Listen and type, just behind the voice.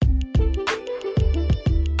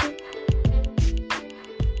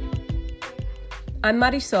I'm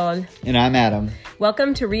Marisol. And I'm Adam.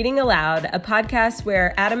 Welcome to Reading Aloud, a podcast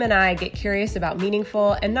where Adam and I get curious about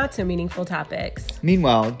meaningful and not so meaningful topics.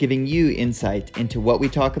 Meanwhile, giving you insight into what we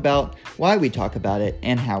talk about, why we talk about it,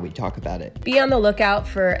 and how we talk about it. Be on the lookout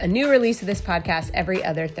for a new release of this podcast every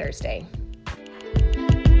other Thursday.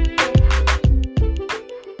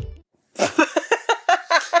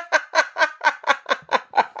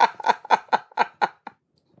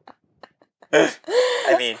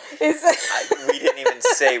 I mean, we didn't even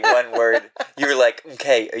say one word. You were like,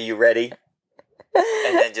 okay, are you ready?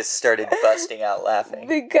 And then just started busting out laughing.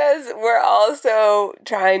 Because we're also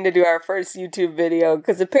trying to do our first YouTube video,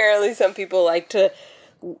 because apparently some people like to,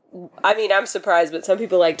 I mean, I'm surprised, but some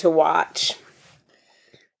people like to watch.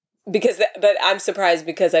 But I'm surprised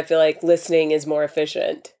because I feel like listening is more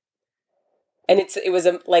efficient. And it was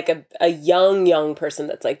a young person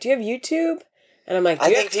that's like, do you have YouTube? And I'm like,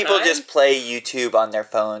 I think people just play YouTube on their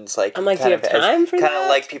phones. I'm like, do you have time for that? Kind of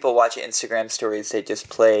like people watch Instagram stories. They just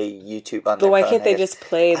play YouTube on their phone. But why can't they just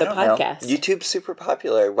play the podcast? YouTube's super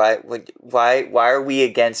popular. Why are we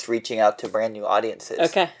against reaching out to brand new audiences?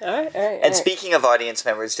 Okay, all right. And speaking of audience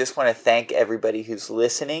members, just want to thank everybody who's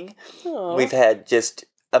listening. Aww. We've had just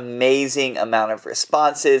amazing amount of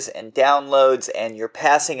responses and downloads, and you're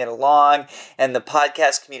passing it along, and the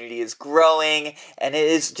podcast community is growing, and it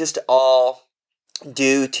is just all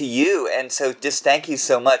due to you. And so just thank you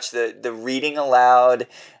so much. The Reading Aloud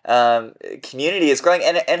community is growing,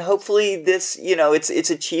 and hopefully this, it's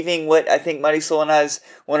achieving what I think Marisol and I's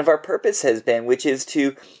one of our purpose has been, which is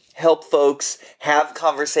to help folks have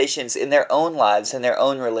conversations in their own lives and their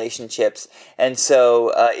own relationships. And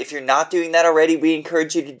so if you're not doing that already, we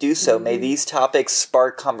encourage you to do so. Mm-hmm. May these topics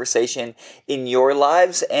spark conversation in your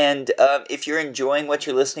lives. And if you're enjoying what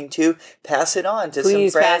you're listening to, pass it on to some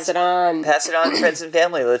friends. Pass it on. Pass it on to friends and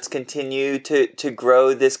family. Let's continue to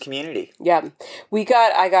grow this community. Yeah.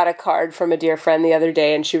 I got a card from a dear friend the other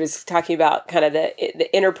day, and she was talking about kind of the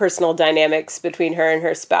interpersonal dynamics between her and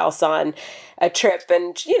her spouse on a trip.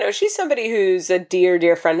 And, she's somebody who's a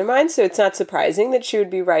dear friend of mine, so it's not surprising that she would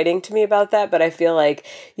be writing to me about that. But I feel like,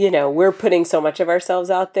 we're putting so much of ourselves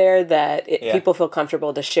out there that people feel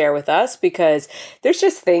comfortable to share with us, because there's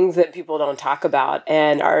just things that people don't talk about,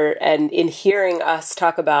 and in hearing us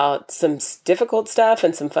talk about some difficult stuff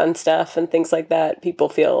and some fun stuff and things like that,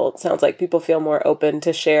 sounds like people feel more open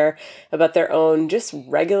to share about their own just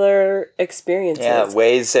regular experiences. Yeah,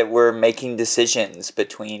 ways that we're making decisions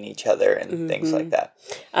between each other and things like that.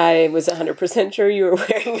 I was 100% sure you were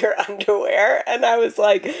wearing your underwear, and I was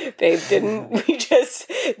like, babe, didn't we just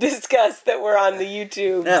discuss that we're on the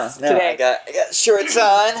YouTube today? I got shorts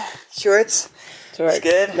on. Shorts. It's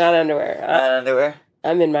good. Not underwear. Not underwear.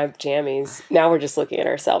 I'm in my jammies. Now we're just looking at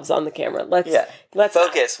ourselves on the camera. Let's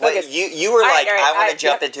focus. Focus. You were like, I want to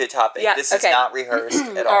jump into a topic. Yeah, this is not rehearsed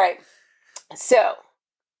at all. All right. So,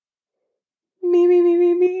 me.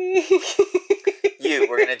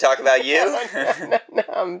 We're going to talk about you? No,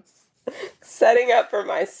 I'm setting up for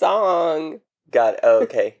my song. Got it. Oh,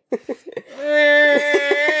 okay.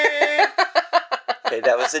 Okay,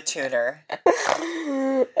 that was a tuner.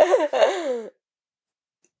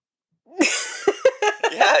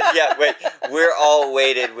 Yeah, wait. We're all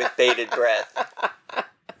waited with bated breath.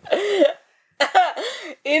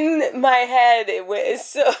 In my head, it was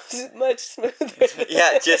so much smoother.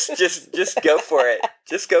 Yeah, just go for it.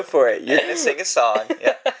 Just go for it. You're gonna sing a song.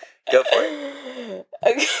 Yeah, go for it.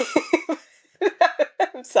 Okay.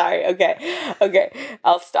 I'm sorry. Okay.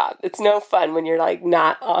 I'll stop. It's no fun when you're like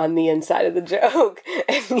not on the inside of the joke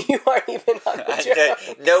and you aren't even on the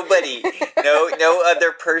joke. Nobody, no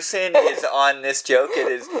other person is on this joke.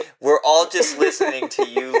 We're all just listening to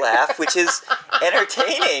you laugh, which is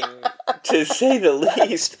entertaining to say the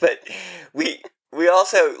least. But we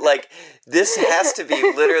also this has to be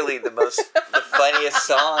literally the funniest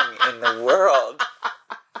song in the world.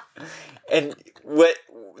 And what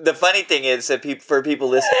the funny thing is that for people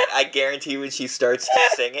listening, I guarantee when she starts to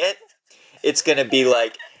sing it, it's gonna be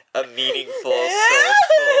like a meaningful,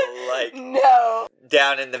 soulful,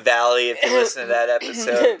 down in the valley. If you listen to that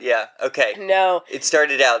episode, yeah, okay. No, it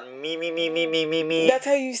started out me. That's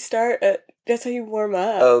how you start. That's how you warm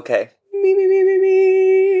up. Oh, okay.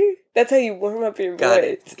 Me. That's how you warm up your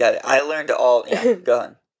voice. Got it. I learned all. Yeah, go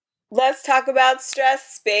on. Let's talk about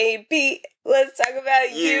stress, baby. Let's talk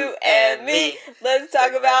about you and me. Let's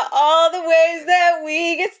talk about all the ways that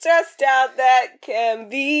we get stressed out that can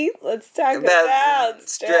be. Let's talk about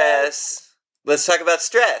stress. Let's talk about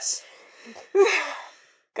stress.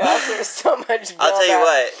 Gosh, there's so much build-up. I'll tell you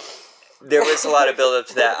what. There was a lot of build-up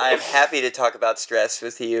to that. I'm happy to talk about stress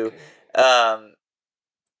with you.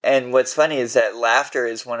 And what's funny is that laughter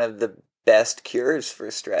is one of the best cures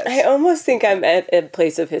for stress. I almost think I'm at a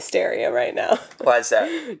place of hysteria right now. Why is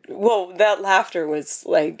that? Well, that laughter was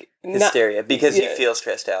like Hysteria, because you yeah. feel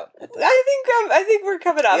stressed out. I think we're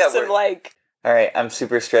coming off some like. All right, I'm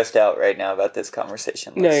super stressed out right now about this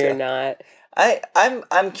conversation. No, you're not.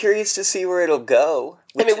 I'm curious to see where it'll go.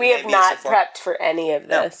 I mean, we have not prepped for any of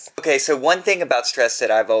this. Okay, so one thing about stress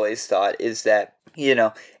that I've always thought is that,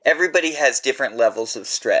 everybody has different levels of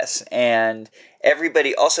stress, and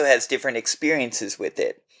everybody also has different experiences with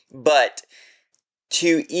it. But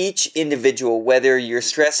to each individual, whether you're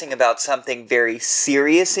stressing about something very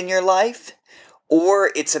serious in your life,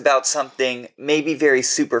 or it's about something maybe very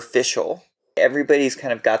superficial, everybody's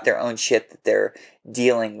kind of got their own shit that they're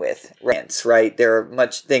dealing with, right? There are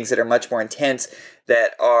things that are much more intense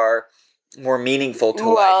that are more meaningful to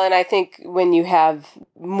life. Well, and I think when you have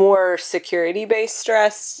more security-based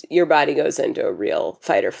stress, your body goes into a real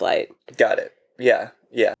fight or flight. Got it. Yeah.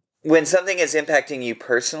 When something is impacting you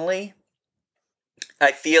personally,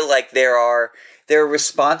 I feel like there are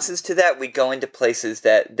responses to that. We go into places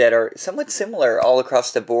that are somewhat similar all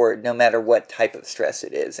across the board, no matter what type of stress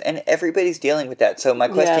it is. And everybody's dealing with that. So my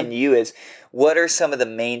question to you is, what are some of the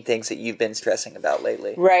main things that you've been stressing about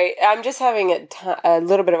lately? Right. I'm just having a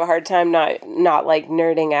little bit of a hard time not like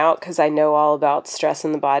nerding out, because I know all about stress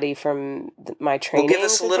in the body from my training. Well,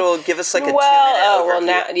 give us like a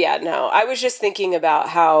 2-minute overview. No. I was just thinking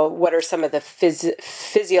about what are some of the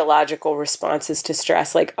physiological responses to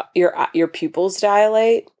stress, like your pupils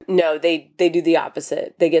dilate. No, they do the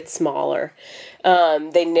opposite. They get smaller.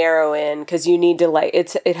 They narrow in, because you need to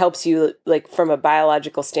it helps you, like, from a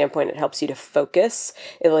biological standpoint, it helps you to focus.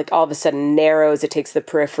 It, like, all of a sudden narrows. It takes the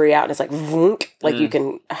periphery out, and it's like voonk, like you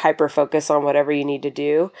can hyper focus on whatever you need to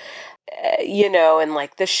do. And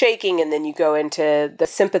like the shaking, and then you go into the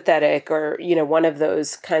sympathetic, or one of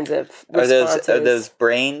those kinds of responses. Are those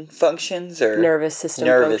brain functions or nervous system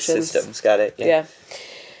systems? Got it.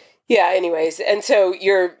 Yeah, anyways. And so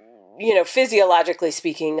you're, physiologically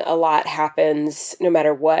speaking, a lot happens no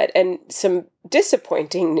matter what. And some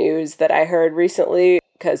disappointing news that I heard recently,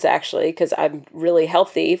 because I'm really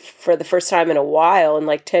healthy for the first time in a while, in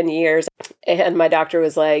like 10 years. And my doctor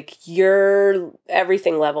was like, your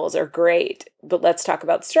everything levels are great, but let's talk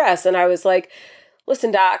about stress. And I was like,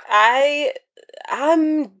 listen, doc,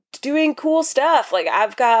 I'm doing cool stuff. Like,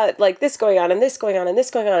 I've got like this going on and this going on and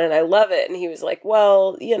this going on, and I love it. And he was like,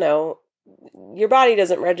 well, your body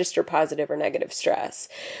doesn't register positive or negative stress,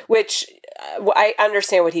 which I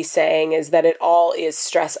understand what he's saying is that it all is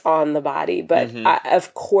stress on the body. But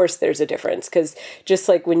of course there's a difference, because just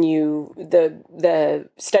like when the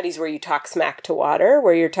studies where you talk smack to water,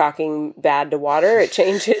 where you're talking bad to water, it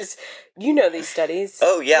changes. These studies.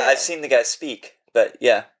 Oh, yeah. I've seen the guy speak, but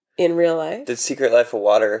yeah. In real life? The Secret Life of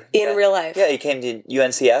Water. In real life? Yeah, he came to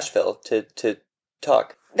UNC Asheville to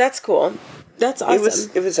talk. That's cool. That's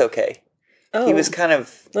awesome. It was okay. Oh, he was kind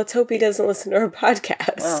of... Let's hope he doesn't listen to our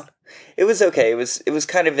podcast. Well, it was okay. It was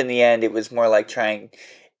kind of, in the end, it was more like trying...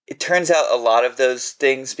 It turns out a lot of those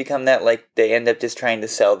things become that, like, they end up just trying to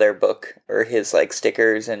sell their book or his, like,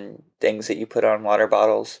 stickers and things that you put on water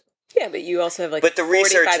bottles. Yeah, but you also have, like,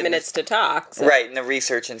 45 minutes to talk. So. Right, and the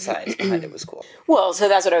research and science behind it was cool. Well, so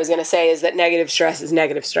that's what I was going to say, is that negative stress is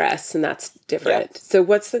negative stress, and that's different. Yeah. So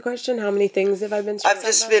what's the question? How many things have I been stressing about? I've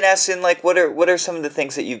just been asking, like, what are some of the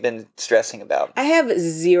things that you've been stressing about? I have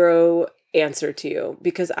zero answer to you,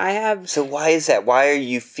 because I have... So why is that? Why are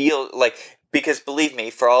you feel like... Because believe me,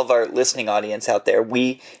 for all of our listening audience out there,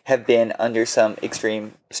 we have been under some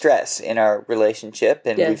extreme stress in our relationship,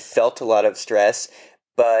 and we've felt a lot of stress.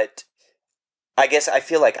 But I guess I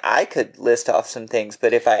feel like I could list off some things,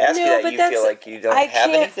 but if I ask you that, you feel like you don't have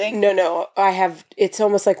anything? No, I have. It's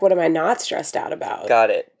almost like, what am I not stressed out about? Got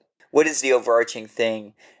it. What is the overarching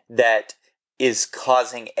thing that is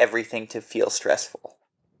causing everything to feel stressful?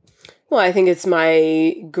 Well, I think it's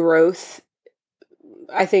my growth.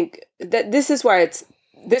 I think that this is why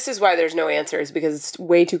there's no answers, because it's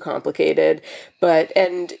way too complicated.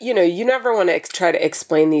 And you never want to try to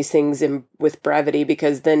explain these things with brevity,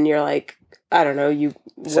 because then you're like, I don't know, you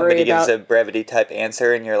worry somebody gives a brevity type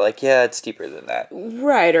answer and you're like, yeah, it's deeper than that.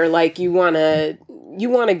 Right. Or like you want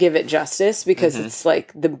to give it justice, because it's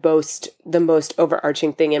like the most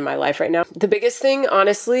overarching thing in my life right now. The biggest thing,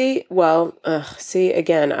 honestly, see,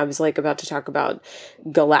 again, I was like about to talk about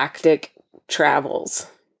galactic travels.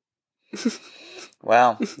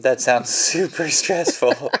 Wow, that sounds super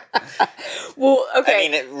stressful. Well, okay. I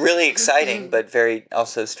mean, really exciting, but very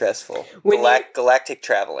also stressful. Galactic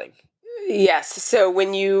traveling. Yes. So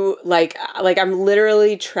when you like I'm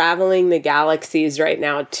literally traveling the galaxies right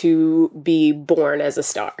now to be born as a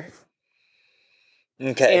star.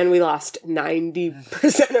 Okay. And we lost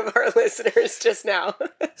 90% of our listeners just now.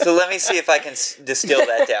 So let me see if I can distill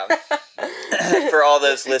that down for all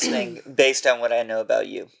those listening based on what I know about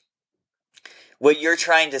you. What you're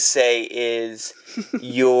trying to say is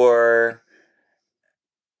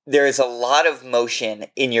there is a lot of motion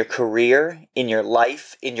in your career, in your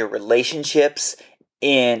life, in your relationships,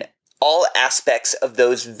 in all aspects of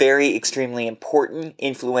those very extremely important,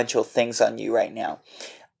 influential things on you right now.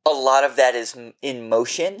 A lot of that is in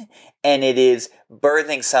motion, and it is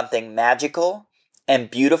birthing something magical and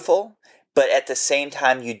beautiful, but at the same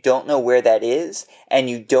time, you don't know where that is, and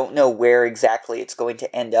you don't know where exactly it's going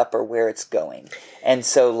to end up or where it's going. And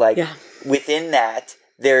so, within that,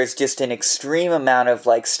 there's just an extreme amount of,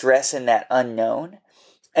 stress in that unknown.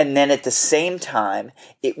 And then at the same time,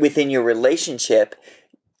 within your relationship,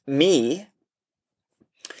 and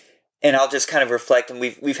I'll just kind of reflect, and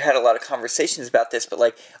we've had a lot of conversations about this,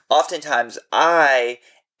 but oftentimes I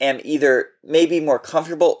am either maybe more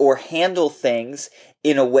comfortable or handle things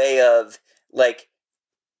in a way of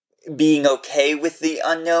being okay with the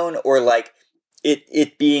unknown, or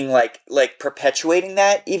it being perpetuating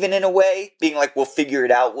that, even in a way, being we'll figure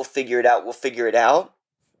it out.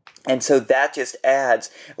 And so that just adds,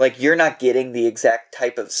 you're not getting the exact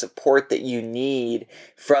type of support that you need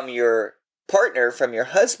from your partner, from your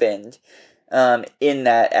husband, in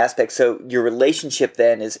that aspect. So your relationship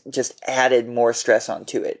then is just added more stress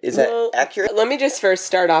onto it. Is that accurate? Let me just first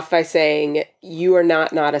start off by saying you are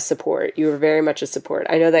not a support. You are very much a support.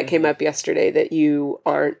 I know that came up yesterday, that you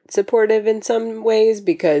aren't supportive in some ways,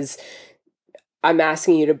 because I'm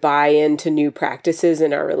asking you to buy into new practices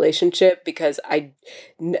in our relationship, because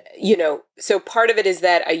so part of it is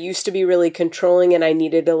that I used to be really controlling and I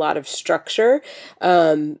needed a lot of structure.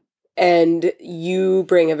 And you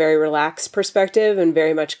bring a very relaxed perspective and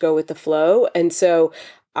very much go with the flow. And so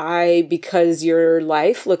because your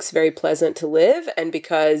life looks very pleasant to live, and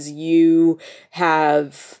because you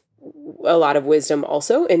have a lot of wisdom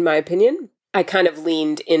also, in my opinion, I kind of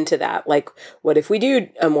leaned into that. What if we do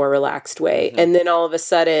a more relaxed way? Mm-hmm. And then all of a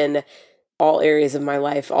sudden, all areas of my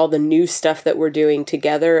life, all the new stuff that we're doing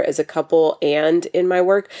together as a couple and in my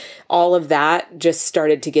work, all of that just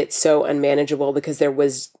started to get so unmanageable because there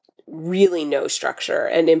was really no structure.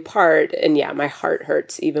 And in part, and yeah, my heart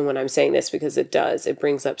hurts even when I'm saying this, because it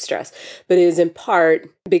brings up stress, but it is in part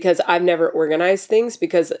because I've never organized things,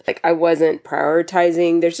 because I wasn't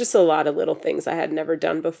prioritizing. There's just a lot of little things I had never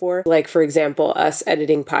done before. For example, us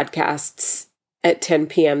editing podcasts at 10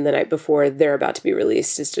 p.m. the night before they're about to be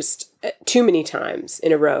released is just too many times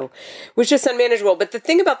in a row, which is unmanageable. But the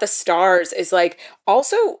thing about the stars is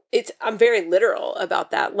also I'm very literal about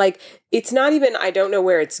that. It's not even, I don't know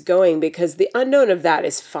where it's going, because the unknown of that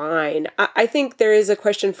is fine. I think there is a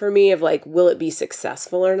question for me of will it be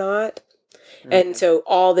successful or not? Mm-hmm. And so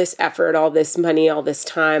all this effort, all this money, all this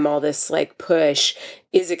time, all this push,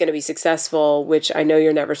 is it going to be successful? Which I know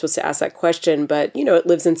you're never supposed to ask that question, but it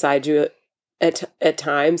lives inside you at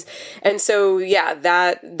times. And so, yeah,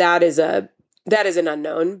 that is an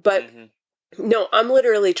unknown, but no, I'm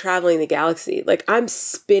literally traveling the galaxy. I'm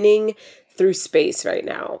spinning through space right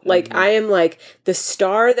now. I am the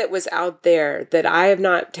star that was out there that I have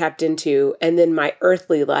not tapped into, and then my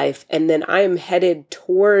earthly life. And then I am headed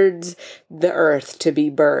towards the earth to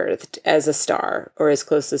be birthed as a star, or as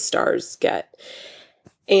close as stars get.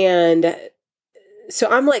 And so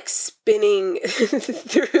I'm spinning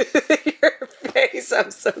through your face.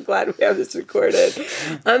 I'm so glad we have this recorded.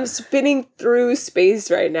 I'm spinning through space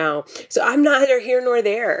right now. So I'm neither here nor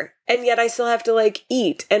there. And yet I still have to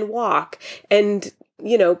eat and walk and,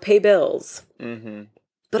 pay bills. Mm-hmm.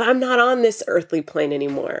 But I'm not on this earthly plane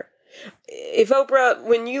anymore. If Oprah,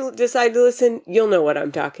 when you decide to listen, you'll know what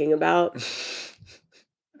I'm talking about.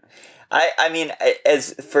 I mean,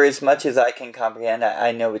 as much as I can comprehend,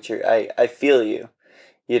 I know what I feel you.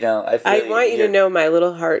 I want you to know my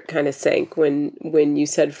little heart kind of sank when you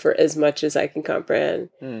said, for as much as I can comprehend.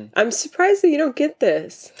 I'm surprised that you don't get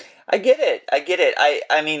this. I get it.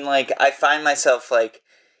 I mean, I find myself I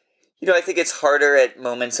think it's harder at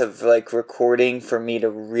moments of recording for me to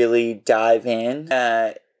really dive in.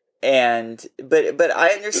 But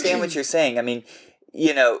I understand what you're saying. I mean,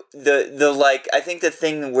 I think the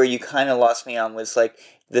thing where you kind of lost me on was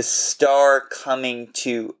the star coming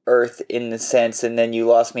to Earth in the sense, and then you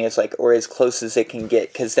lost me as or as close as it can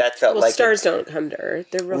get, because that felt stars don't come to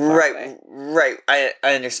Earth; they're real far away. Right. I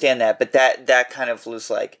understand that, but that kind of was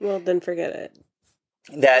well, then forget it.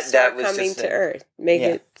 That was coming just to Earth, make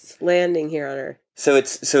it landing here on Earth. So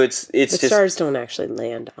it's but just stars don't actually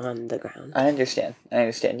land on the ground. I understand.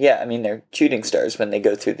 Yeah, I mean they're shooting stars when they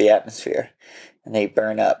go through the atmosphere, and they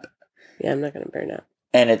burn up. Yeah, I'm not going to burn up.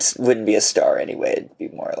 And it wouldn't be a star anyway. It'd be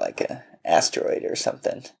more like a asteroid or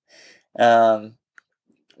something.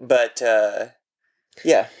 But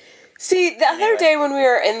yeah. See, the other day when we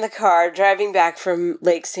were in the car driving back from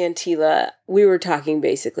Lake Santilla, we were talking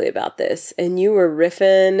basically about this, and you were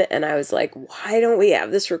riffing, and I was like, why don't we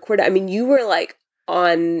have this recorded? I mean, you were like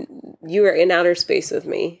you were in outer space with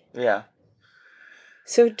me. Yeah.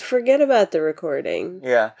 So forget about the recording.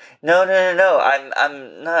 Yeah. No.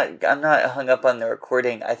 I'm not hung up on the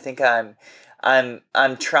recording. I think I'm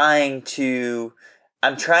trying to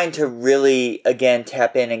really again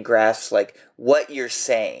tap in and grasp like what you're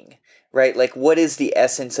saying, right? Like what is the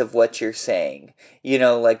essence of what you're saying? You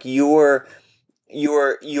know, like you're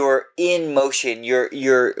in motion.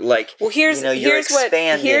 You're like, well, here's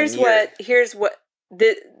what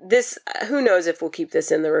this who knows if we'll keep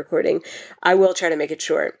this in the recording. I will try to make it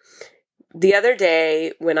short. The other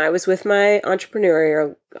day when I was with my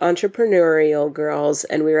entrepreneurial girls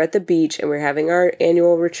and we were at the beach and we were having our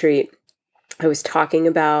annual retreat, I was talking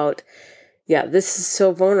about, this is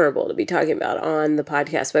so vulnerable to be talking about on the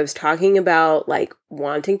podcast, but I was talking about like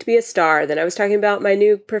wanting to be a star. Then I was talking about my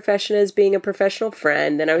new profession as being a professional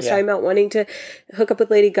friend. Then I was talking about wanting to hook up with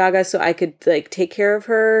Lady Gaga so I could like take care of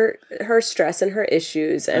her stress and her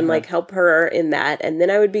issues and like help her in that. And then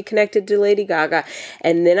I would be connected to Lady Gaga.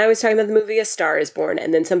 And then I was talking about the movie A Star is Born.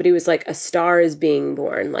 And then somebody was like, a star is being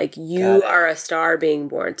born. Like you are a star being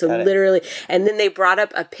born. So literally, and then they brought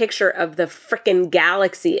up a picture of the frickin'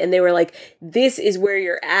 galaxy and they were like, this is where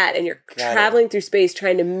you're at and you're traveling through space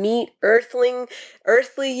trying to meet earthly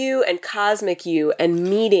you and cosmic you and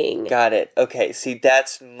meeting. Got it. Okay, see,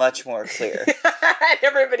 that's much more clear. And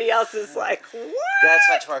everybody else is like, what? That's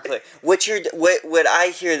much more clear. What I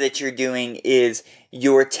hear that you're doing is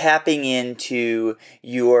you're tapping into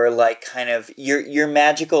your like kind of your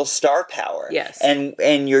magical star power. Yes.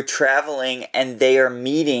 And you're traveling and they are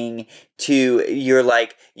meeting to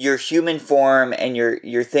your human form and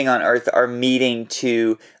your thing on Earth are meeting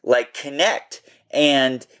to like connect.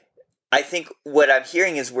 And I think what I'm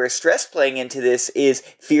hearing is where stress playing into this is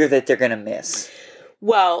fear that they're going to miss.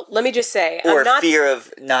 Well, let me just say, or fear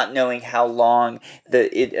of not knowing how long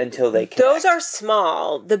until they connect. Those are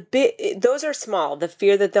small. Those are small. The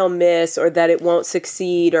fear that they'll miss, or that it won't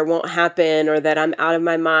succeed, or won't happen, or that I'm out of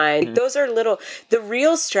my mind. Mm-hmm. Those are little. The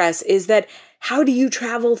real stress is that how do you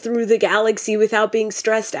travel through the galaxy without being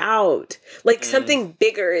stressed out? Like something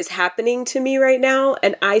bigger is happening to me right now,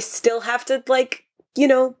 and I still have to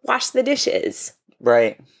wash the dishes.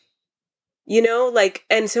 Right.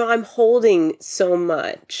 And so I'm holding so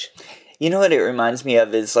much. You know what it reminds me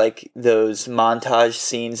of is like those montage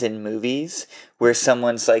scenes in movies where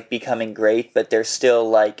someone's like becoming great, but they're still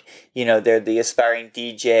like, they're the aspiring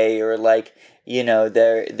DJ or like,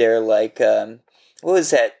 they're like, what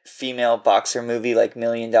was that female boxer movie, like $1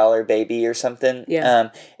 Million Baby or something?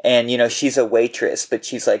 Yeah. And she's a waitress, but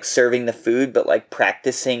she's like serving the food, but like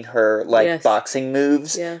practicing her like boxing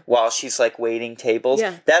moves while she's like waiting tables.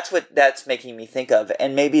 Yeah. That's what that's making me think of.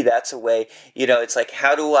 And maybe that's a way, it's like,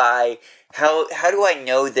 how do I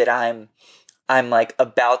know that I'm like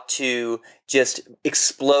about to just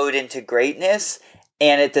explode into greatness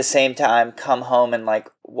and at the same time come home and like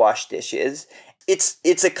wash dishes?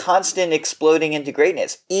 It's a constant exploding into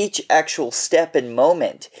greatness. Each actual step and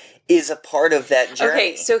moment is a part of that journey.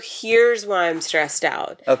 Okay, so here's why I'm stressed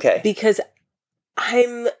out. Okay. Because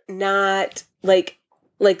I'm not like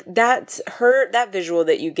that's that visual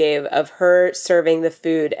that you gave of her serving the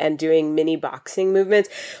food and doing mini boxing movements.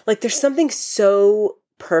 Like there's something so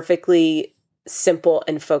perfectly simple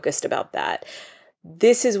and focused about that.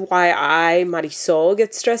 This is why Marisol,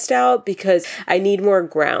 gets stressed out, because I need more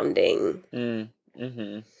grounding.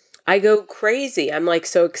 Mm-hmm. I go crazy. I'm like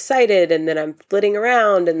so excited, and then I'm flitting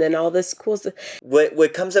around, and then all this cool stuff.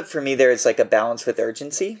 What comes up for me there is like a balance with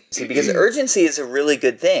urgency. See, because urgency is a really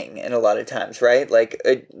good thing in a lot of times, right? Like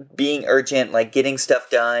being urgent, like getting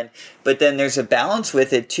stuff done. But then there's a balance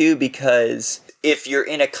with it too, because if you're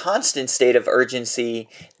in a constant state of urgency,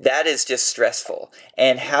 that is just stressful.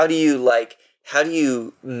 And how do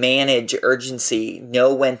you manage urgency,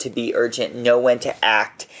 know when to be urgent, know when to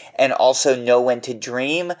act, and also know when to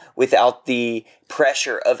dream without the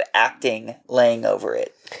pressure of acting laying over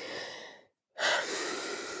it?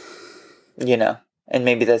 And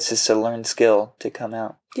maybe that's just a learned skill to come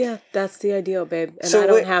out. Yeah, that's the ideal, babe. And so I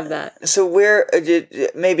don't have that. So we're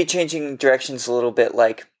maybe changing directions a little bit,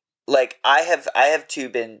 like I have too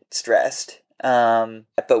been stressed,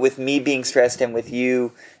 but with me being stressed and with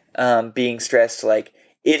you being stressed, like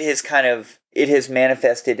it has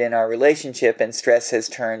manifested in our relationship, and stress has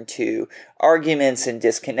turned to arguments and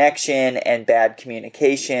disconnection and bad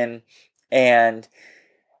communication. And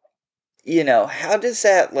how does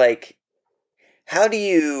that, how do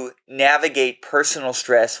you navigate personal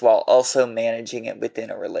stress while also managing it within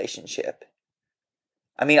a relationship?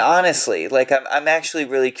 I mean, honestly, I'm actually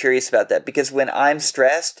really curious about that, because when I'm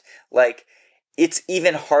stressed, it's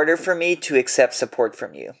even harder for me to accept support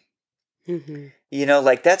from you.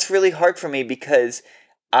 That's really hard for me, because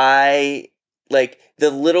I,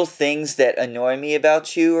 the little things that annoy me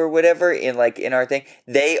about you or whatever in our thing,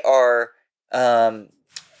 they are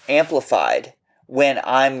amplified when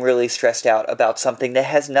I'm really stressed out about something that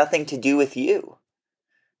has nothing to do with you.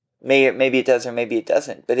 Maybe it does or maybe it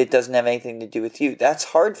doesn't, but it doesn't have anything to do with you. That's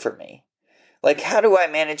hard for me. How do I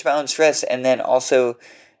manage my own stress and then also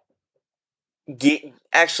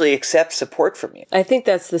actually accept support from you? I think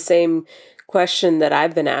that's the same question that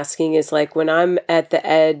I've been asking, is when I'm at the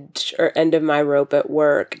edge or end of my rope at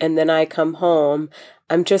work and then I come home,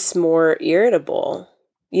 I'm just more irritable.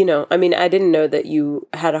 I mean, I didn't know that you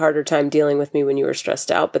had a harder time dealing with me when you were stressed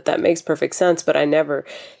out, but that makes perfect sense. But I never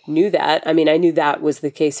knew that. I mean, I knew that was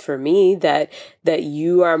the case for me, that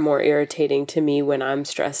you are more irritating to me when I'm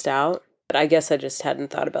stressed out. But I guess I just hadn't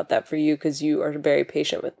thought about that for you, because you are very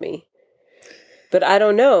patient with me. But I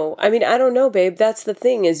don't know. I mean, I don't know, babe. That's the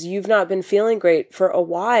thing, is you've not been feeling great for a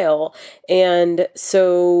while. And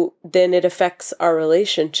so then it affects our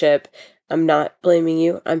relationship. I'm not blaming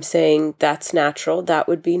you. I'm saying that's natural. That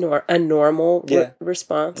would be a normal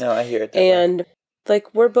response. No, I hear it that and way.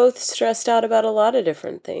 We're both stressed out about a lot of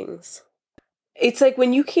different things. It's like,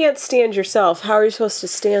 when you can't stand yourself, how are you supposed to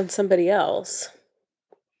stand somebody else?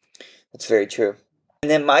 That's very true. And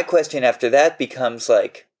then my question after that becomes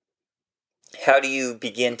how do you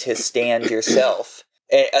begin to stand yourself?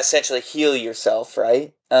 Essentially heal yourself,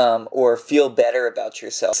 right? Or feel better about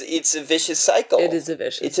yourself. It's a vicious cycle. It is a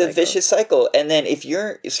vicious cycle. It's a vicious cycle. And then if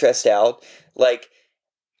you're stressed out,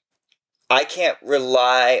 I can't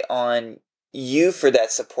rely on you for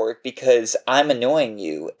that support because I'm annoying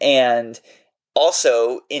you. And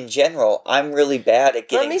also, in general, I'm really bad at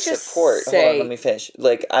getting support. Hold on, let me finish.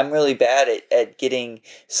 I'm really bad at getting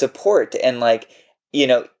support. And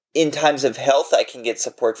in times of health, I can get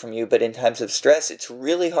support from you, but in times of stress, it's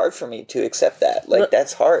really hard for me to accept that.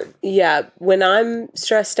 That's hard. Yeah, when I'm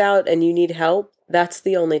stressed out and you need help, that's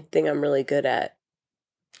the only thing I'm really good at.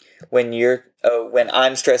 When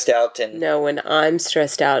I'm stressed out and... No, when I'm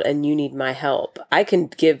stressed out and you need my help. I can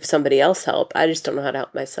give somebody else help. I just don't know how to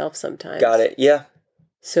help myself sometimes. Got it, yeah.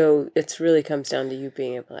 So it really comes down to you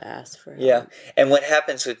being able to ask for help. Yeah, and what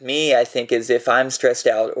happens with me, I think, is if I'm stressed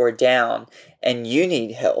out or down and you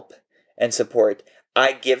need help and support,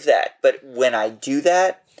 I give that. But when I do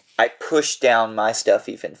that, I push down my stuff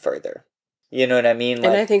even further. You know what I mean?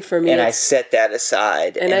 And I think for me, I set that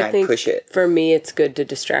aside and I push it. For me, it's good to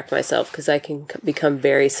distract myself, because I can become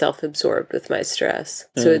very self-absorbed with my stress.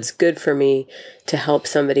 So it's good for me to help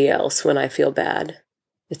somebody else when I feel bad.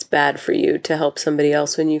 It's bad for you to help somebody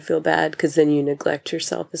else when you feel bad, because then you neglect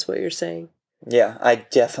yourself, is what you're saying. Yeah, I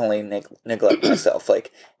definitely neglect myself.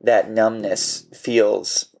 That numbness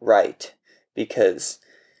feels right, because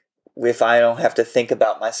if I don't have to think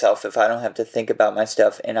about myself, if I don't have to think about my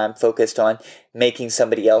stuff, and I'm focused on making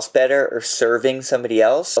somebody else better or serving somebody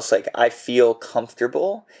else, I feel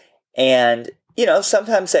comfortable. And,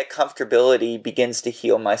 sometimes that comfortability begins to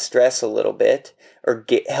heal my stress a little bit, or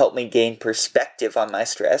help me gain perspective on my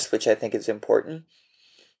stress, which I think is important.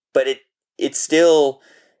 But it still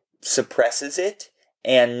suppresses it,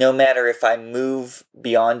 and no matter if I move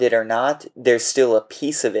beyond it or not, there's still a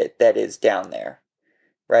piece of it that is down there,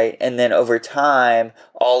 right? And then over time,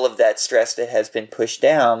 all of that stress that has been pushed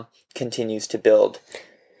down continues to build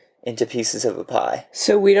into pieces of a pie.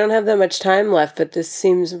 So we don't have that much time left, but this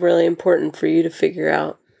seems really important for you to figure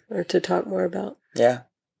out or to talk more about. Yeah.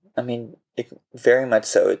 I mean, very much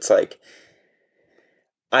so. It's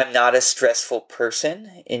I'm not a stressful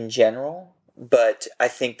person in general, but I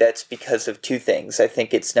think that's because of two things. I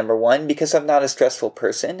think it's, number one, because I'm not a stressful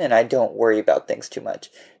person and I don't worry about things too much.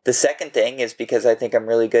 The second thing is because I think I'm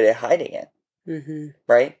really good at hiding it. Mm-hmm.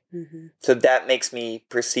 Right? Mm-hmm. So that makes me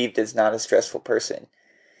perceived as not a stressful person.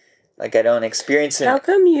 I don't experience it. How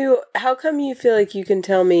come you feel like you can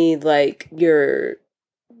tell me you're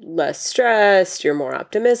less stressed, you're more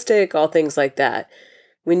optimistic, all things like that,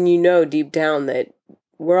 when you know deep down that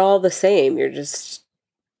we're all the same? You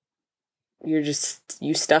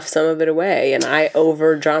stuff some of it away, and I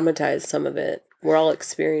over dramatize some of it. We're all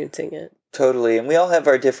experiencing it. Totally. And we all have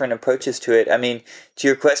our different approaches to it. I mean, to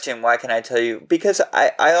your question, why can I tell you? Because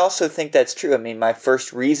I also think that's true. I mean, my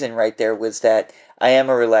first reason right there was that I am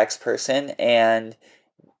a relaxed person, and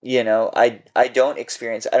I don't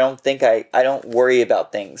experience, I don't worry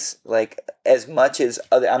about things like as much as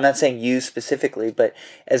other, I'm not saying you specifically, but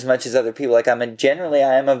as much as other people. Like I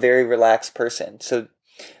am a very relaxed person. So,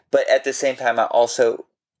 but at the same time, I also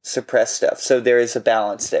suppress stuff. So there is a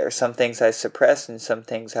balance there. Some things I suppress and some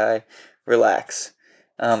things I relax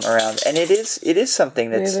around. And it is something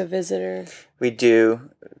We that's, have a visitor. we do.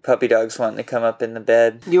 Puppy dog's wanting to come up in the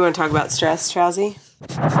bed. You want to talk about stress, Trowsy?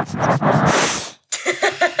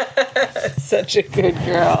 Such a good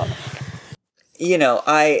girl.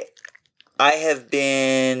 I have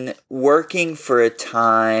been working for a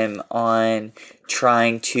time on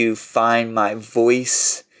trying to find my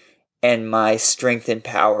voice and my strength and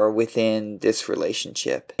power within this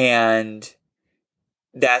relationship. And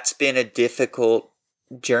that's been a difficult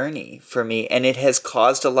journey for me. And it has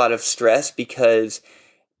caused a lot of stress because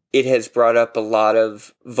it has brought up a lot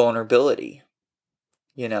of vulnerability.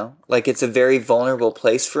 Like it's a very vulnerable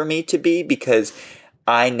place for me to be because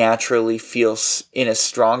I naturally feel in a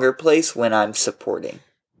stronger place when I'm supporting.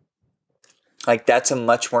 Like that's a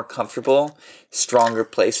much more comfortable, stronger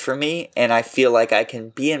place for me. And I feel like I can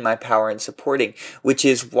be in my power and supporting, which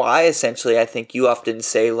is why essentially I think you often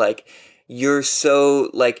say like, you're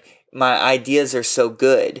so like, my ideas are so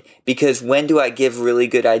good. Because when do I give really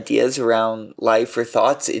good ideas around life or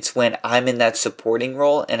thoughts? It's when I'm in that supporting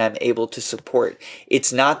role and I'm able to support.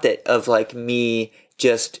 It's not that of like me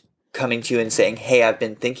just coming to you and saying, hey, I've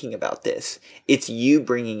been thinking about this. It's you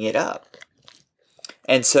bringing it up.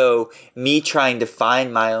 And so me trying to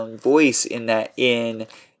find my own voice in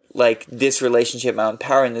like this relationship, my own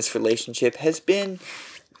power in this relationship has been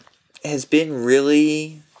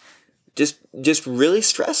really just really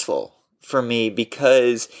stressful for me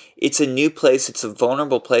because it's a new place. It's a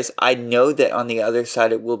vulnerable place. I know that on the other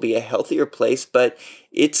side, it will be a healthier place, but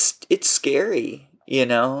it's scary,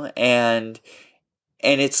 and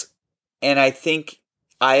I think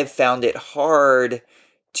I have found it hard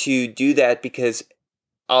to do that because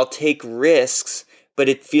I'll take risks, but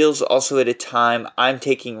it feels also at a time I'm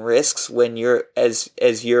taking risks when you're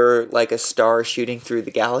you're like a star shooting through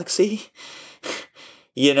the galaxy,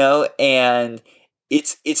 and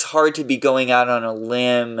it's hard to be going out on a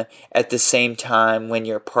limb at the same time when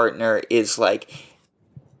your partner is like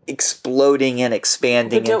exploding and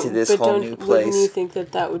expanding into this whole new place. Wouldn't you think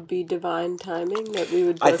that would be divine timing? That we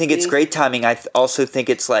would I think it's great timing. I also think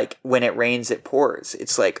it's like when it rains, it pours.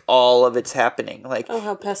 It's like all of it's happening. Like, oh,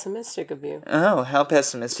 how pessimistic of you. Oh, how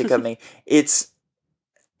pessimistic of me.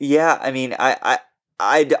 I mean,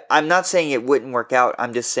 I'm not saying it wouldn't work out.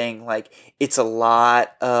 I'm just saying like it's a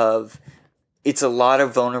lot of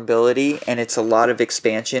vulnerability and it's a lot of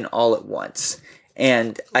expansion all at once.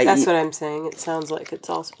 And that's what I'm saying. It sounds like it's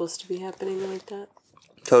all supposed to be happening like that.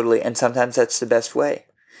 Totally. And sometimes that's the best way.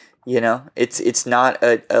 It's not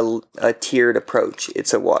a tiered approach.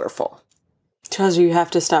 It's a waterfall. Charles, you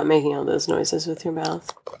have to stop making all those noises with your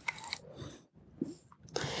mouth.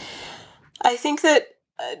 I think that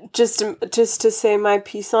just to say my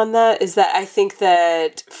piece on that is that I think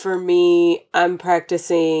that for me, I'm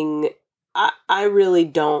practicing. I really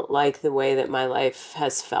don't like the way that my life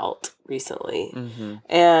has felt recently. Mm-hmm.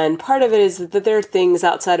 And part of it is that there are things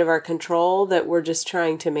outside of our control that we're just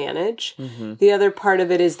trying to manage. Mm-hmm. The other part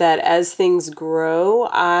of it is that as things grow,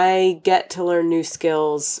 I get to learn new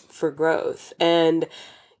skills for growth. And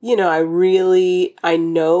I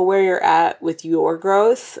know where you're at with your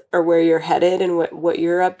growth or where you're headed and what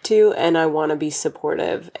you're up to, and I want to be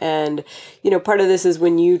supportive. And, part of this is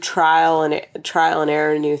when you trial and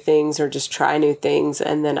error new things or just try new things,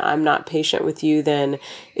 and then I'm not patient with you, then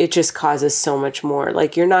it just causes so much more.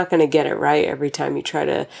 Like, you're not going to get it right every time you try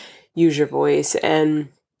to use your voice. And,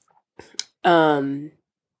 but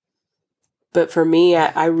for me,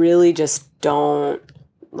 I really just don't.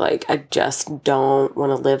 Like, I just don't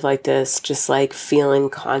want to live like this, just like feeling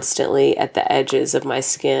constantly at the edges of my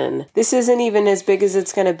skin. This isn't even as big as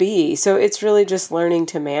it's going to be. So it's really just learning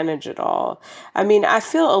to manage it all. I mean, I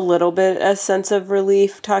feel a little bit a sense of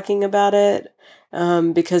relief talking about it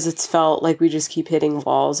because it's felt like we just keep hitting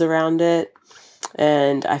walls around it.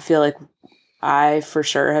 And I feel like I for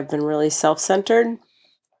sure have been really self-centered.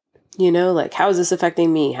 Like, how is this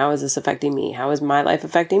affecting me? How is this affecting me? How is my life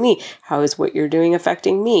affecting me? How is what you're doing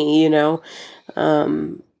affecting me? I know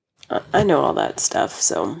all that stuff.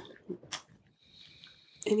 So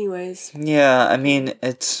anyways. Yeah. I mean,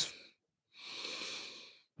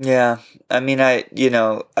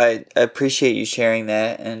 I appreciate you sharing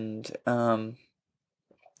that. And,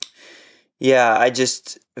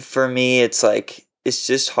 for me, it's like, it's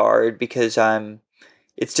just hard because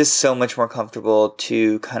it's just so much more comfortable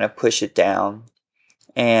to kind of push it down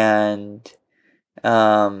and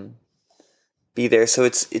be there. So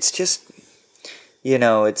it's just,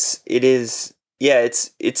 it's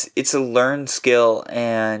a learned skill,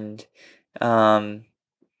 and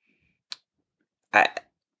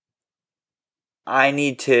I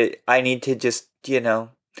need to just,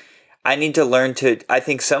 I need to learn to, I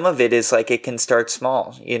think some of it is like, it can start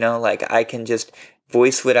small, like I can just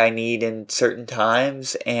voice what I need in certain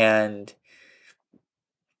times, and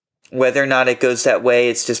whether or not it goes that way,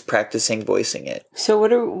 it's just practicing voicing it. So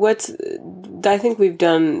I think we've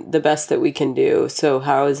done the best that we can do. So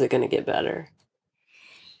how is it going to get better?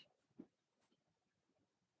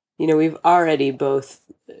 We've already both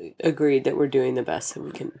agreed that we're doing the best that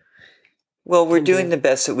we can. Well, we're doing the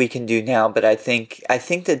best that we can do now, but I think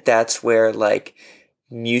that that's where, like,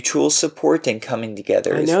 mutual support and coming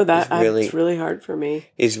together it's really hard for me.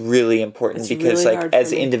 Is really important, because really, like,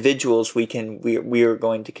 as individuals we are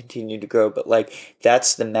going to continue to grow, but like,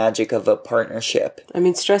 that's the magic of a partnership. I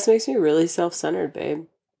mean, stress makes me really self-centered, babe.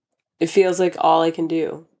 It feels like all I can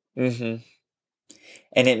do. And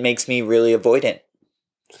it makes me really avoidant.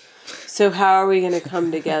 So how are we going to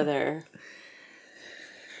come together?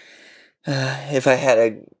 If I had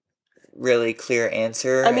a really clear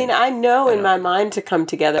answer. I mean, I know in my mind to come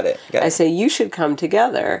together. Got it. I say, you should come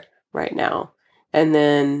together right now. And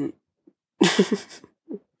then,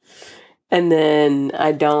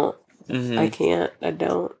 I don't. I can't. I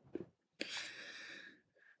don't.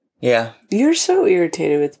 Yeah. You're so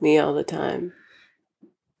irritated with me all the time.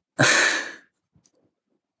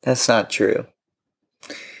 That's not true.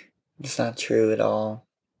 It's not true at all.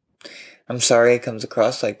 I'm sorry it comes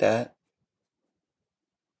across like that.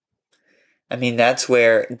 I mean, that's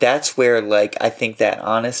where like, I think that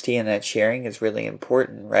honesty and that sharing is really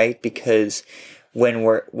important, right? Because when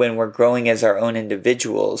we're growing as our own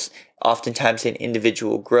individuals, oftentimes in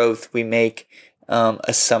individual growth, we make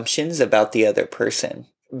assumptions about the other person,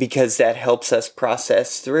 because that helps us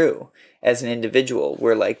process through as an individual.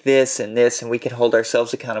 We're like this and this, and we can hold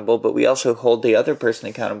ourselves accountable, but we also hold the other person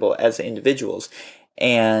accountable as individuals.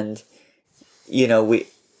 And,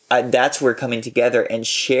 that's where coming together and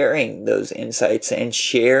sharing those insights and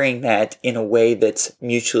sharing that in a way that's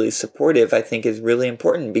mutually supportive, I think, is really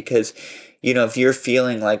important, because, if you're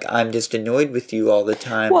feeling like I'm just annoyed with you all the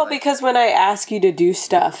time. Well, because when I ask you to do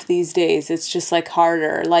stuff these days, it's just like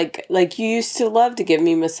harder. Like you used to love to give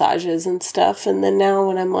me massages and stuff. And then now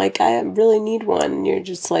when I'm like, I really need one, and you're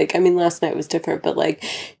just like, I mean, last night was different, but like,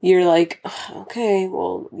 you're like, okay,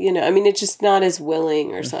 well, it's just not as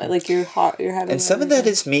willing or something. Like you're having. And some of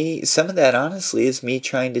that honestly is me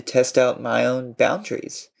trying to test out my own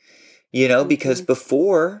boundaries, because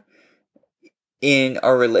before, in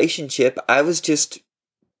our relationship, I was just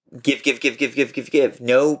give,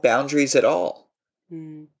 no boundaries at all.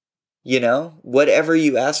 Whatever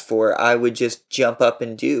you asked for, I would just jump up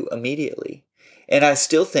and do immediately. And I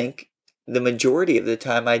still think the majority of the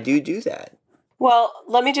time I do that. Well,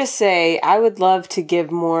 let me just say, I would love to give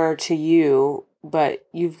more to you, but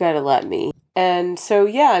you've got to let me. And so,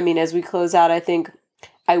 yeah, I mean, as we close out, I think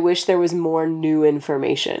I wish there was more new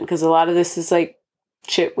information, because a lot of this is like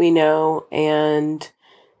shit we know, and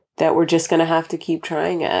that we're just going to have to keep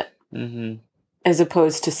trying at, as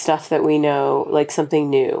opposed to stuff that we know, like something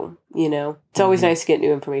new. It's always nice to get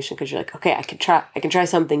new information, because you're like, okay, I can try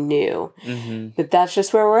something new. But that's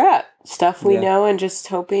just where we're at, stuff we know, and just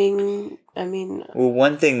hoping. Well,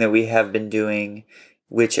 one thing that we have been doing,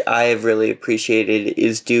 which I have really appreciated,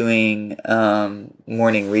 is doing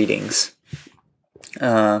morning readings.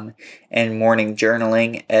 And morning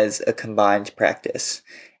journaling as a combined practice.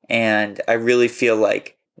 And I really feel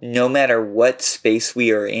like no matter what space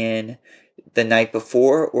we are in the night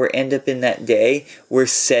before or end up in that day, we're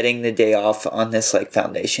setting the day off on this like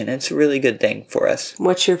foundation. It's a really good thing for us.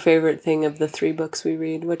 What's your favorite thing of the 3 books we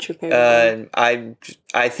read? What's your favorite one?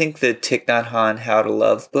 I think the Thich Nhat Hanh How to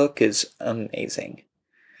Love book is amazing.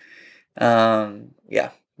 That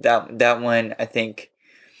one, I think,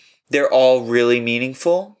 they're all really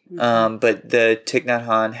meaningful, but the Thich Nhat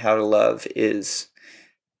Hanh How to Love is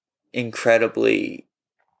incredibly,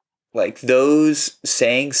 like, those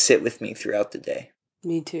sayings sit with me throughout the day.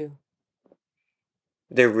 Me too.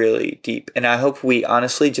 They're really deep. And I hope we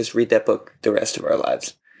honestly just read that book the rest of our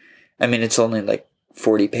lives. I mean, it's only like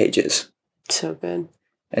 40 pages. So good.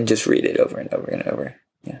 And just read it over and over and over.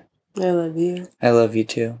 Yeah. I love you. I love you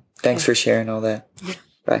too. Thanks for sharing all that. Yeah.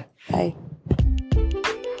 Bye. Bye.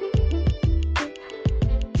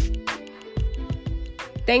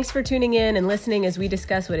 Thanks for tuning in and listening as we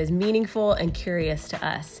discuss what is meaningful and curious to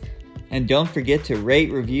us. And don't forget to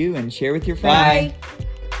rate, review, and share with your friends. Bye.